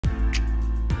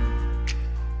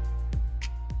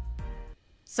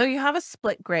So you have a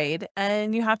split grade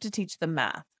and you have to teach them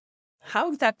math.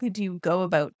 How exactly do you go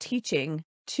about teaching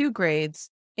two grades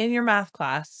in your math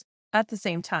class at the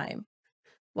same time?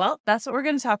 Well, that's what we're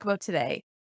going to talk about today.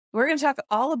 We're going to talk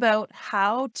all about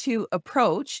how to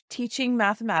approach teaching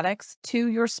mathematics to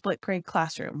your split grade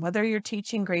classroom, whether you're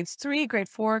teaching grades 3, grade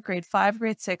 4, grade 5,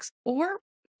 grade 6, or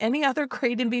any other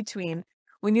grade in between.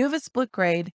 When you have a split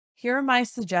grade, here are my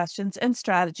suggestions and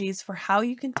strategies for how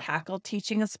you can tackle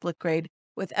teaching a split grade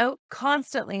without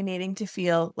constantly needing to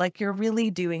feel like you're really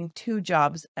doing two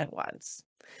jobs at once.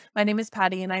 My name is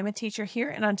Patty, and I'm a teacher here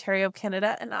in Ontario,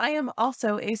 Canada, and I am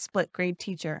also a split grade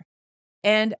teacher.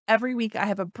 And every week, I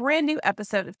have a brand new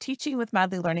episode of Teaching with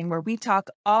Madly Learning where we talk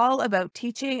all about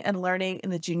teaching and learning in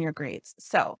the junior grades.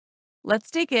 So let's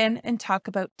dig in and talk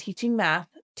about teaching math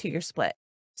to your split.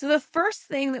 So, the first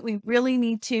thing that we really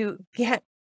need to get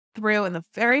through, and the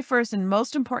very first and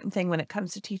most important thing when it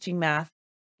comes to teaching math,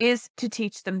 is to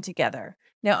teach them together.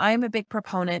 Now, I am a big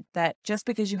proponent that just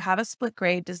because you have a split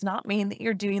grade does not mean that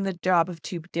you're doing the job of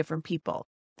two different people,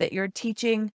 that you're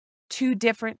teaching two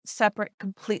different, separate,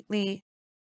 completely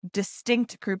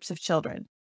distinct groups of children.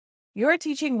 You're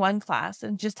teaching one class,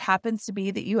 and it just happens to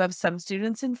be that you have some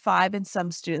students in 5 and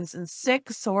some students in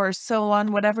 6, or so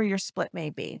on, whatever your split may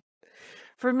be.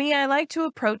 For me, I like to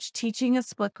approach teaching a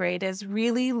split grade as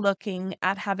really looking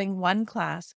at having one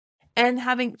class and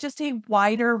having just a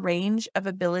wider range of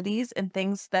abilities and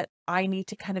things that I need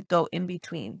to kind of go in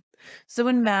between. So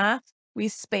in math, we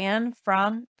span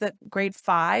from the grade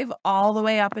 5 all the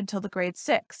way up until the grade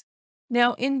 6.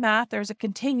 Now, in math, there's a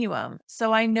continuum.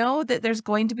 So I know that there's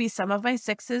going to be some of my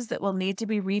 6s that will need to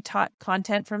be retaught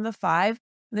content from the 5.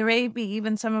 There may be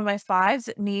even some of my 5s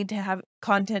that need to have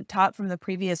content taught from the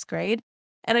previous grade.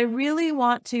 And I really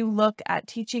want to look at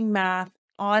teaching math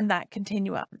on that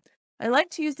continuum. I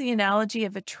like to use the analogy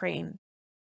of a train.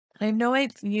 I know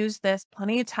I've used this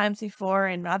plenty of times before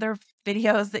in other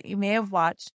videos that you may have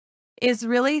watched, is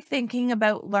really thinking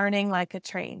about learning like a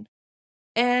train.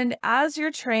 And as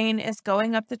your train is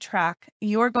going up the track,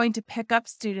 you're going to pick up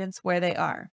students where they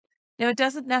are. Now, it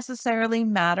doesn't necessarily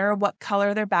matter what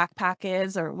color their backpack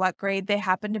is or what grade they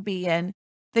happen to be in,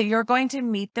 that you're going to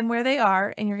meet them where they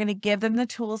are and you're going to give them the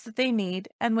tools that they need.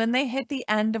 And when they hit the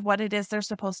end of what it is they're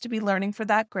supposed to be learning for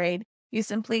that grade, you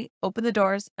simply open the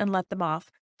doors and let them off,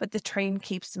 but the train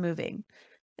keeps moving.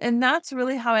 And that's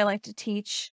really how I like to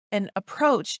teach and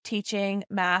approach teaching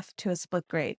math to a split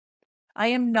grade. I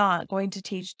am not going to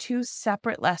teach two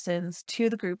separate lessons to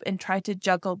the group and try to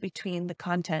juggle between the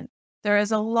content. There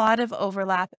is a lot of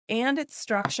overlap, and it's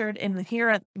structured here,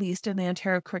 at least in the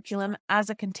Ontario curriculum, as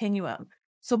a continuum.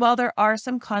 So while there are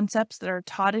some concepts that are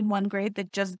taught in one grade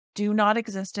that just do not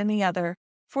exist in the other,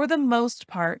 for the most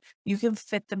part, you can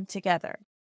fit them together.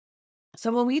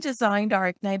 So when we designed our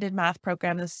Ignited Math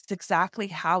program, this is exactly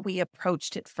how we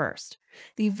approached it first.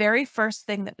 The very first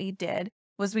thing that we did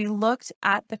was we looked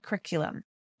at the curriculum,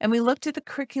 and we looked at the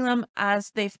curriculum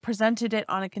as they've presented it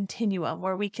on a continuum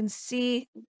where we can see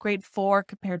grade 4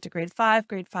 compared to grade 5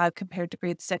 compared to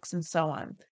grade 6, and so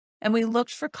on. And we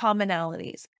looked for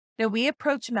commonalities. Now, we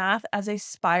approach math as a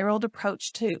spiraled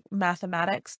approach to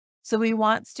mathematics. So we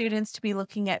want students to be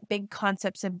looking at big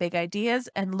concepts and big ideas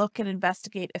and look and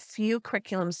investigate a few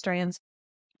curriculum strands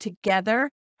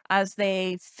together as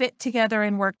they fit together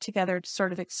and work together to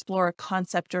sort of explore a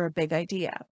concept or a big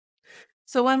idea.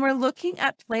 So when we're looking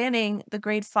at planning the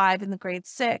grade 5 and the grade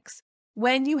 6,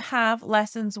 when you have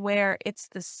lessons where it's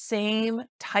the same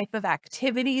type of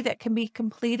activity that can be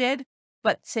completed,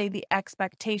 but say the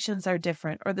expectations are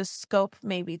different or the scope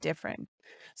may be different.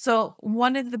 So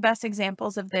one of the best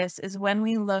examples of this is when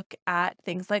we look at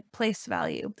things like place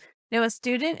value. Now, a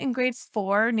student in grade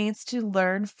 4 needs to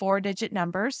learn 4-digit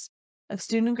numbers. A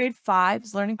student in grade 5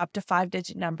 is learning up to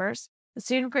 5-digit numbers. The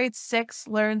student in grade 6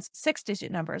 learns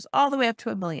 6-digit numbers all the way up to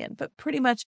a million, but pretty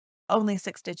much only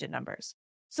 6-digit numbers.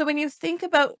 So when you think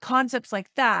about concepts like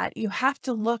that, you have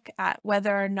to look at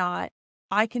whether or not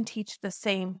I can teach the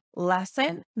same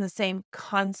lesson, the same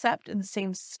concept, and the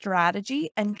same strategy,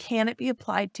 and can it be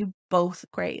applied to both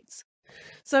grades?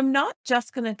 So I'm not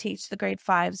just going to teach the grade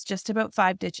 5s just about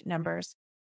 5-digit numbers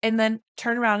and then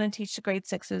turn around and teach the grade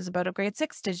 6s about a grade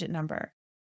 6-digit number.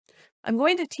 I'm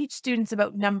going to teach students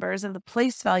about numbers and the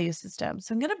place value system.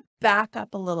 So I'm going to back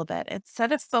up a little bit.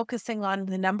 Instead of focusing on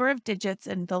the number of digits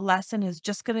and the lesson is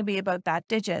just going to be about that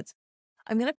digits,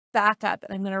 I'm going to back up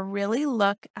and I'm going to really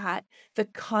look at the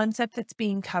concept that's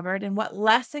being covered and what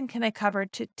lesson can I cover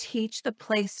to teach the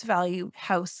place value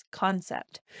house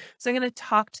concept. So I'm going to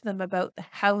talk to them about the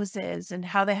houses and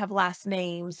how they have last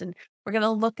names. And we're going to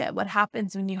look at what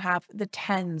happens when you have the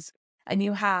tens and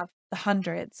you have the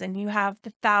hundreds, and you have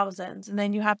the thousands, and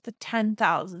then you have the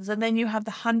 10,000s, and then you have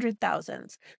the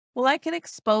 100,000s. Well, I can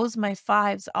expose my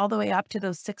fives all the way up to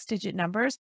those 6-digit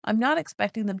numbers. I'm not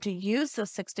expecting them to use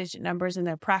those 6-digit numbers in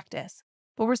their practice,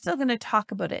 but we're still going to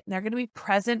talk about it, and they're going to be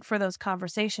present for those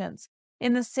conversations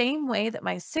in the same way that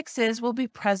my sixes will be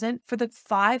present for the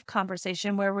five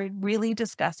conversation where we're really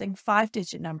discussing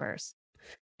 5-digit numbers.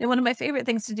 And one of my favorite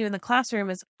things to do in the classroom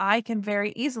is I can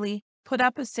very easily put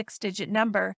up a 6-digit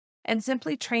number and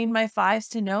simply train my fives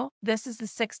to know this is the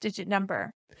 6-digit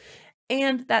number.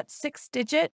 And that 6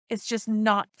 digit is just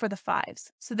not for the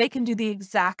fives. So they can do the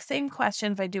exact same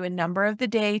question. If I do a number of the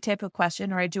day type of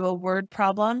question, or I do a word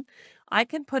problem, I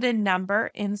can put a number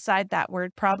inside that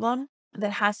word problem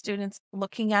that has students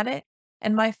looking at it.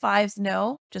 And my fives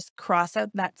know, just cross out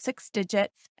that 6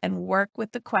 digit and work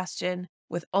with the question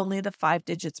with only the 5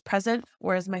 digits present.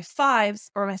 Whereas my fives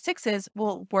or my sixes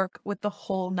will work with the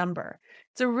whole number.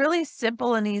 It's a really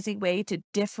simple and easy way to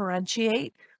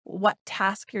differentiate what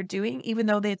task you're doing, even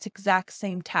though it's exact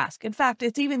same task. In fact,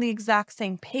 it's even the exact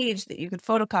same page that you could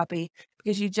photocopy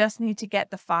because you just need to get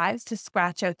the fives to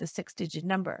scratch out the 6-digit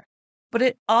number. But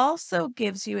it also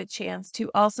gives you a chance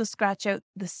to also scratch out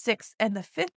the 6th and the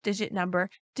 5th-digit number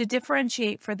to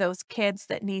differentiate for those kids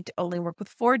that need to only work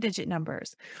with 4-digit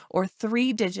numbers or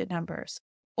 3-digit numbers,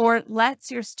 or lets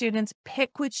your students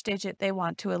pick which digit they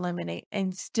want to eliminate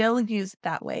and still use it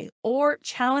that way, or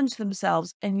challenge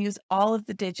themselves and use all of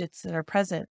the digits that are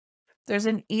present. There's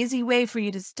an easy way for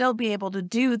you to still be able to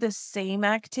do the same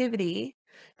activity,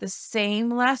 the same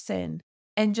lesson,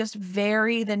 and just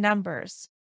vary the numbers,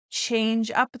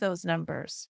 change up those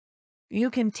numbers. You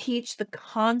can teach the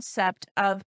concept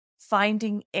of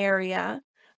finding area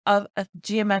of a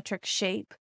geometric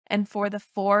shape. And for the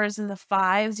 4s and the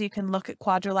 5s, you can look at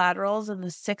quadrilaterals, and the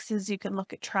 6s, you can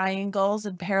look at triangles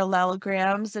and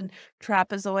parallelograms and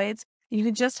trapezoids. You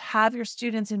can just have your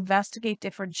students investigate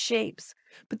different shapes.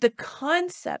 But the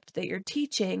concept that you're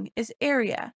teaching is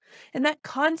area. And that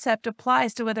concept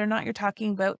applies to whether or not you're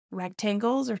talking about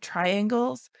rectangles or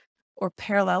triangles or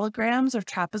parallelograms or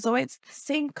trapezoids. The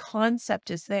same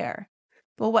concept is there.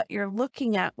 But what you're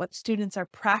looking at, what students are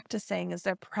practicing, is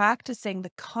they're practicing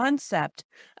the concept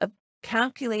of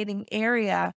calculating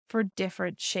area for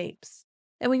different shapes.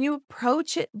 And when you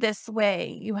approach it this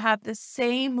way, you have the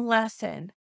same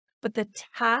lesson, but the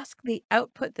task, the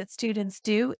output that students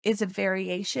do is a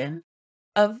variation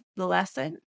of the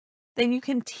lesson. Then you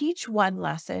can teach one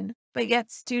lesson, but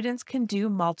yet students can do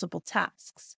multiple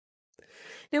tasks.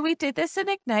 Now, we did this in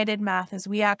Ignited Math as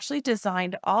we actually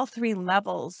designed all 3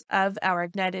 levels of our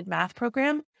Ignited Math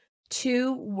program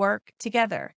to work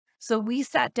together. So we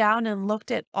sat down and looked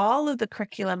at all of the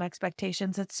curriculum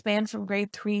expectations that span from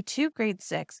grade 3 to grade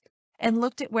 6 and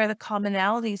looked at where the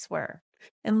commonalities were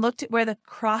and looked at where the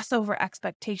crossover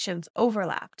expectations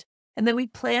overlapped. And then we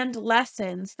planned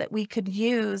lessons that we could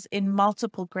use in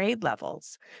multiple grade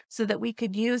levels so that we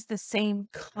could use the same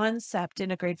concept in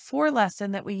a grade 4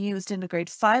 lesson that we used in a grade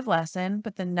 5 lesson,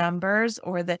 but the numbers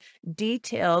or the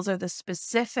details or the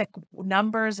specific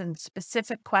numbers and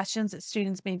specific questions that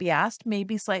students may be asked may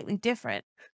be slightly different.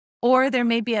 Or there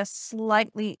may be a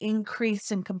slightly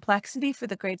increase in complexity for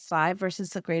the grade 5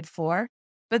 versus the grade 4,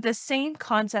 but the same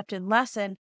concept and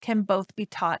lesson can both be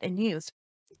taught and used.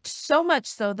 So much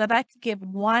so that I could give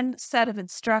one set of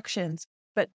instructions,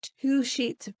 but 2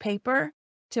 sheets of paper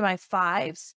to my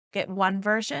 5s get one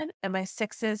version and my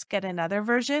 6s get another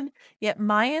version, yet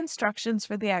my instructions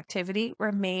for the activity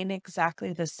remain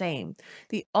exactly the same.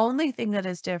 The only thing that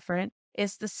is different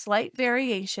is the slight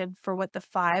variation for what the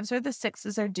 5s or the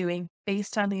 6s are doing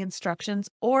based on the instructions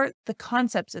or the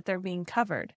concepts that they're being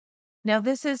covered. Now,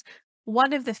 this is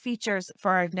one of the features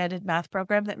for our Ignited Math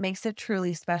program that makes it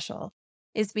truly special,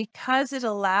 is because it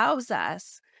allows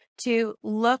us to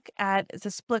look at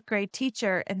the split grade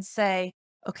teacher and say,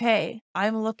 okay,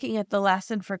 I'm looking at the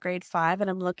lesson for grade 5 and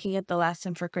I'm looking at the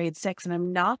lesson for grade 6, and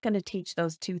I'm not going to teach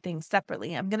those 2 things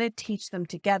separately. I'm going to teach them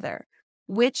together.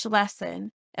 Which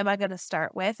lesson am I going to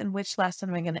start with and which lesson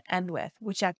am I going to end with?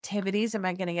 Which activities am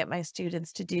I going to get my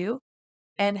students to do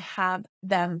and have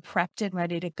them prepped and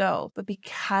ready to go? But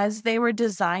because they were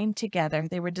designed together,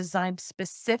 they were designed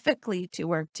specifically to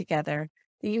work together,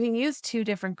 that you can use 2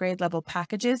 different grade level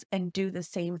packages and do the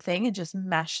same thing and just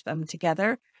mesh them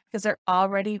together because they're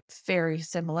already very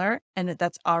similar and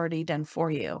that's already done for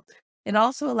you. It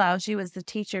also allows you as the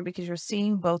teacher, because you're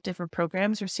seeing both different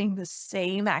programs, you're seeing the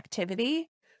same activity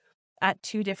at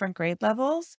 2 different grade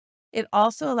levels. It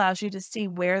also allows you to see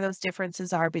where those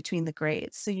differences are between the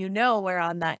grades. So you know where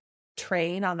on that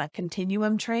train, on that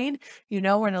continuum train, you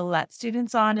know when to let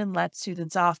students on and let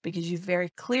students off because you very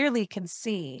clearly can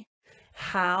see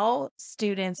how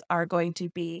students are going to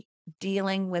be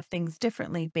dealing with things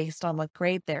differently based on what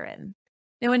grade they're in.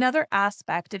 Now, another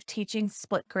aspect of teaching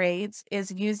split grades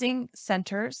is using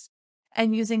centers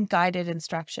and using guided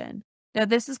instruction. Now,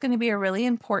 this is going to be a really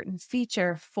important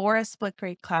feature for a split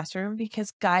grade classroom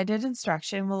because guided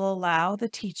instruction will allow the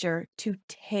teacher to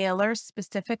tailor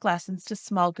specific lessons to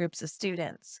small groups of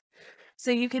students.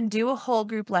 So you can do a whole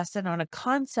group lesson on a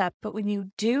concept, but when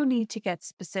you do need to get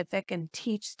specific and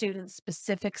teach students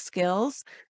specific skills,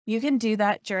 you can do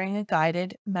that during a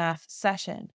guided math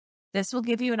session. This will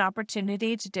give you an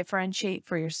opportunity to differentiate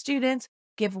for your students,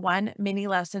 give one mini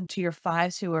lesson to your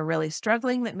fives who are really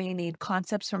struggling that may need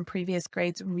concepts from previous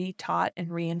grades retaught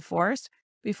and reinforced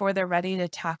before they're ready to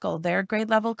tackle their grade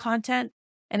level content.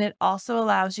 And it also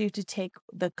allows you to take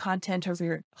the content of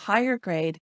your higher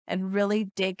grade and really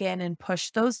dig in and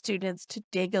push those students to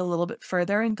dig a little bit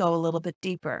further and go a little bit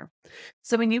deeper.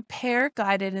 So when you pair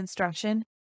guided instruction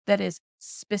that is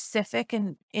specific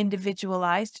and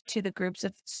individualized to the groups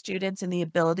of students and the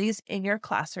abilities in your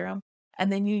classroom,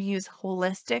 and then you use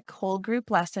holistic whole group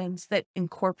lessons that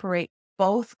incorporate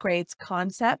both grades'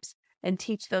 concepts and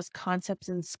teach those concepts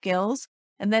and skills,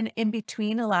 and then in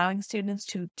between, allowing students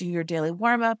to do your daily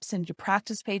warm ups and your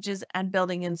practice pages and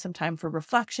building in some time for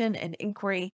reflection and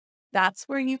inquiry. That's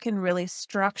where you can really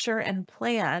structure and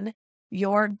plan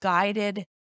your guided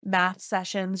math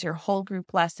sessions, your whole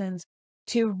group lessons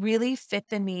to really fit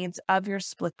the needs of your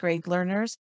split grade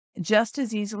learners just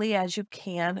as easily as you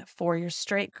can for your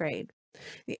straight grade.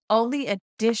 The only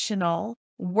additional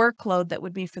workload that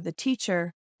would be for the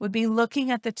teacher would be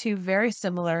looking at the two very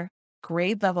similar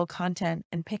grade level content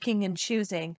and picking and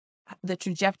choosing the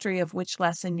trajectory of which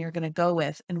lesson you're going to go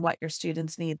with and what your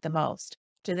students need the most.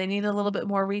 Do they need a little bit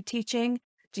more reteaching?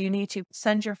 Do you need to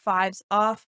send your fives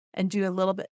off and do a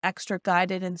little bit extra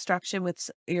guided instruction with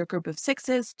your group of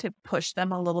sixes to push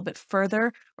them a little bit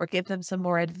further or give them some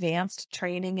more advanced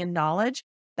training and knowledge?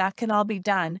 That can all be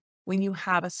done when you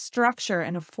have a structure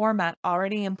and a format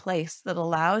already in place that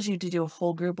allows you to do a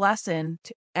whole group lesson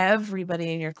to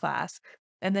everybody in your class,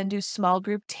 and then do small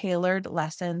group tailored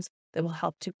lessons that will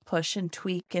help to push and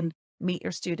tweak and meet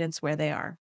your students where they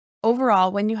are.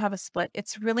 Overall, when you have a split,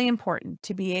 it's really important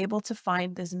to be able to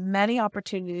find as many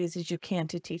opportunities as you can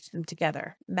to teach them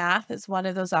together. Math is one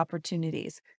of those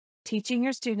opportunities. Teaching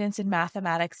your students in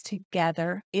mathematics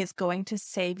together is going to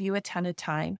save you a ton of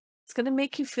time. It's going to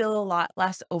make you feel a lot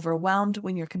less overwhelmed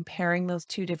when you're comparing those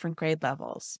two different grade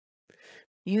levels.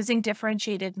 Using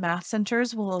differentiated math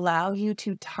centers will allow you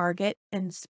to target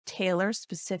and tailor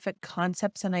specific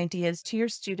concepts and ideas to your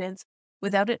students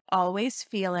without it always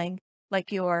feeling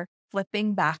like you're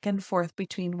flipping back and forth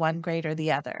between one grade or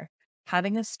the other.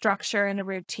 Having a structure and a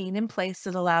routine in place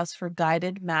that allows for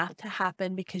guided math to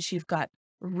happen because you've got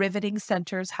riveting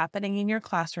centers happening in your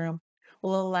classroom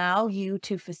will allow you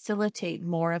to facilitate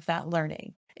more of that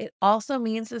learning. It also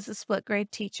means as a split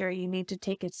grade teacher, you need to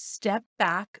take a step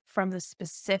back from the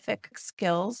specific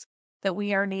skills that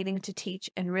we are needing to teach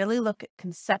and really look at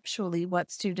conceptually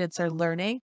what students are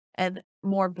learning and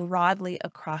more broadly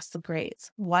across the grades.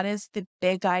 What is the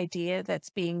big idea that's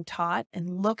being taught?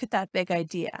 And look at that big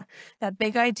idea. That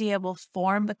big idea will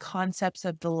form the concepts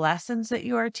of the lessons that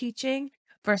you are teaching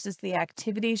versus the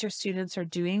activities your students are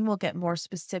doing will get more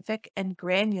specific and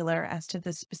granular as to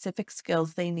the specific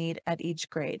skills they need at each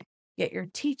grade. Yet your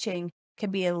teaching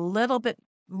can be a little bit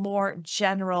more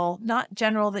general, not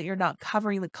general that you're not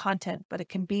covering the content, but it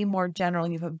can be more general.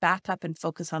 You have a backup and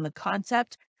focus on the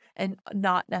concept and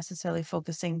not necessarily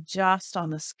focusing just on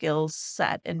the skills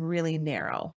set and really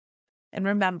narrow. And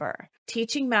remember,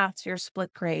 teaching math to your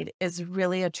split grade is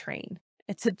really a train.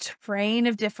 It's a train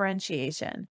of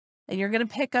differentiation. And you're going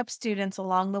to pick up students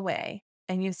along the way,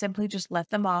 and you simply just let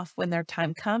them off when their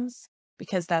time comes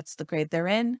because that's the grade they're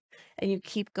in, and you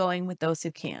keep going with those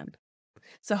who can.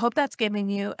 So I hope that's giving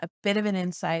you a bit of an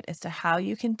insight as to how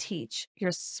you can teach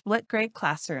your split grade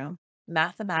classroom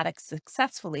mathematics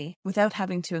successfully without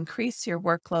having to increase your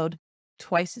workload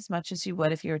twice as much as you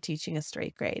would if you were teaching a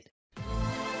straight grade.